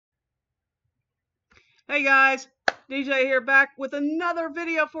Hey guys, DJ here back with another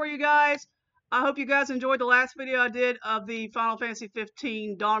video for you guys. I hope you guys enjoyed the last video I did of the Final Fantasy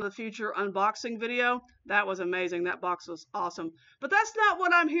 15 Dawn of the Future unboxing video. That was amazing. That box was awesome. But that's not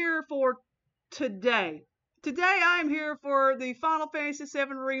what I'm here for today. Today I am here for the Final Fantasy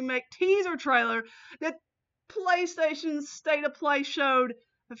 7 Remake teaser trailer that PlayStation's State of Play showed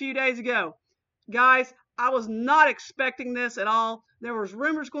a few days ago. Guys, I was not expecting this at all. There was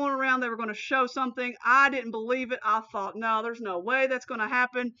rumors going around they were going to show something. I didn't believe it. I thought, no, there's no way that's going to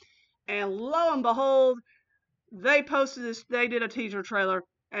happen. And lo and behold, they posted this. They did a teaser trailer,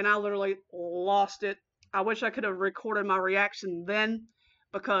 and I literally lost it. I wish I could have recorded my reaction then,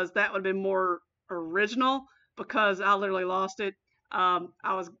 because that would have been more original. Because I literally lost it.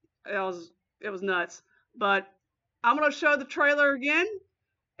 It was nuts. But I'm going to show the trailer again.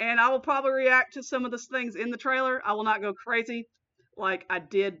 And I will probably react to some of the things in the trailer. I will not go crazy like I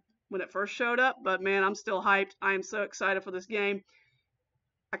did when it first showed up. But man, I'm still hyped. I am so excited for this game.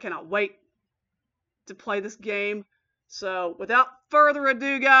 I cannot wait to play this game. So without further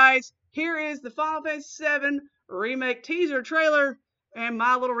ado, guys, here is the Final Fantasy VII Remake teaser trailer and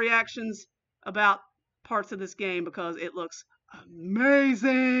my little reactions about parts of this game because it looks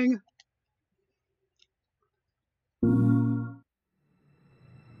amazing.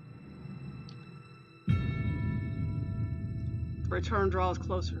 Return draws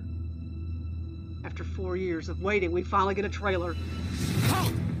closer. After 4 years of waiting, we finally get a trailer.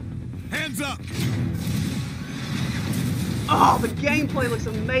 Halt! Hands up! Oh, the gameplay looks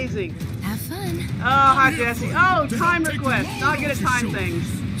amazing. Have fun. Oh, hi Jesse. Oh, time request. Not good at time things.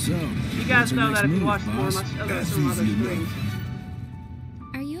 So, you guys know that if you watch more of my other streams.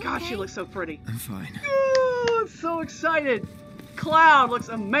 Are you Gosh, okay? she looks so pretty. I'm fine. Oh, I'm so excited. Cloud looks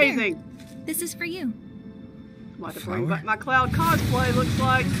amazing. Here. This is for you. I'm about to bring back my Cloud cosplay, looks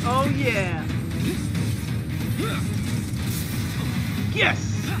like. Oh, yeah.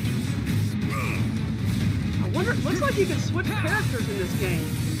 Yes! I wonder, it looks like you can switch characters in this game.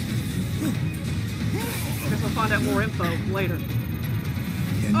 I guess we'll find out more info later.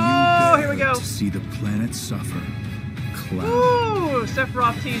 Oh, here we go. To see the planet suffer. Cloud. Ooh,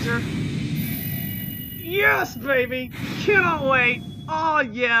 Sephiroth teaser. Yes, baby! Cannot wait. Oh,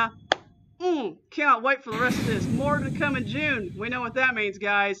 yeah. Cannot wait for the rest of this. More to come in June. We know what that means,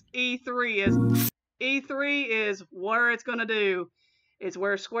 guys. E3 is where it's gonna do. It's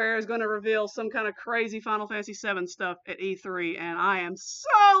where Square is gonna reveal some kind of crazy Final Fantasy VII stuff at E3, and I am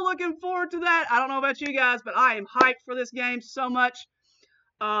so looking forward to that. I don't know about you guys, but I am hyped for this game so much.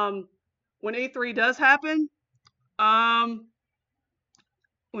 When E3 does happen,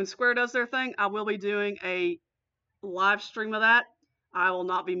 when Square does their thing, I will be doing a live stream of that. I will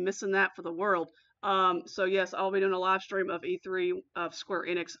not be missing that for the world. So yes, I'll be doing a live stream of E3 of Square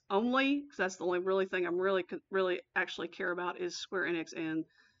Enix only, because that's the only really thing I'm really actually care about is Square Enix and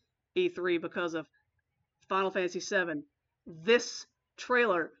E3 because of Final Fantasy VII. This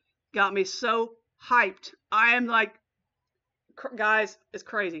trailer got me so hyped. I am like, guys, it's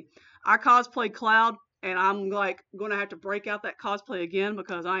crazy. I cosplayed Cloud, and I'm like going to have to break out that cosplay again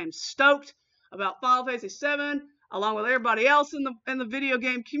because I am stoked about Final Fantasy VII. Along with everybody else in the video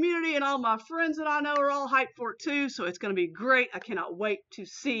game community, and all my friends that I know are all hyped for it too. So it's going to be great. I cannot wait to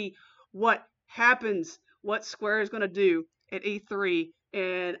see what happens, what Square is going to do at E3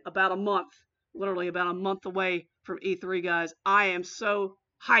 in about a month. Literally about a month away from E3, guys. I am so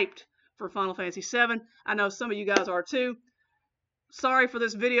hyped for Final Fantasy VII. I know some of you guys are too. Sorry for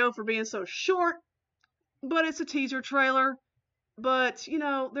this video for being so short, but it's a teaser trailer. But, you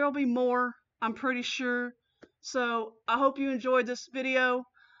know, there'll be more, I'm pretty sure. So, I hope you enjoyed this video.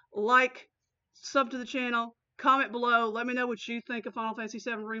 Like, sub to the channel, comment below, let me know what you think of Final Fantasy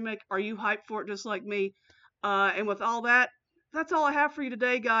VII Remake. Are you hyped for it just like me? And with all that, that's all I have for you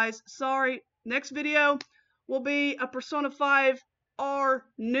today, guys. Sorry, next video will be a Persona 5 R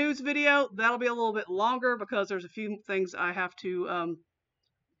news video. That'll be a little bit longer because there's a few things I have to,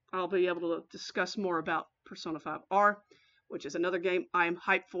 I'll be able to discuss more about Persona 5 R, which is another game I am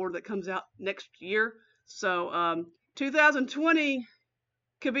hyped for that comes out next year. So, 2020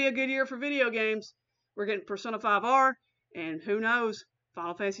 could be a good year for video games. We're getting Persona 5 R, and who knows,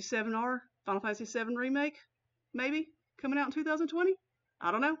 Final Fantasy 7 R, Final Fantasy 7 Remake, maybe, coming out in 2020?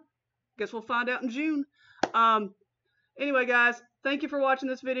 I don't know. Guess we'll find out in June. Anyway, guys, thank you for watching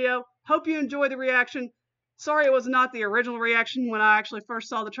this video. Hope you enjoyed the reaction. Sorry it was not the original reaction when I actually first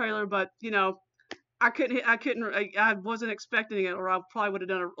saw the trailer, but, you know, I wasn't expecting it, or I probably would have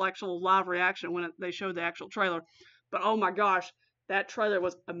done an actual live reaction when they showed the actual trailer. But oh my gosh, that trailer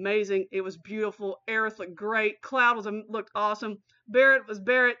was amazing. It was beautiful. Aerith looked great. Cloud looked awesome. Barrett was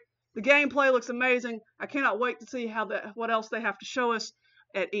Barrett. The gameplay looks amazing. I cannot wait to see what else they have to show us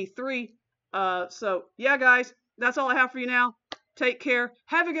at E3. So yeah, guys, that's all I have for you now. Take care.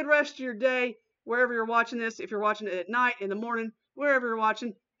 Have a good rest of your day wherever you're watching this. If you're watching it at night, in the morning, wherever you're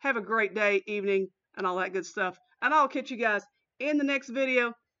watching, have a great day, evening, and all that good stuff. And I'll catch you guys in the next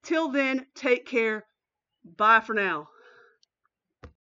video. Till then, take care. Bye for now.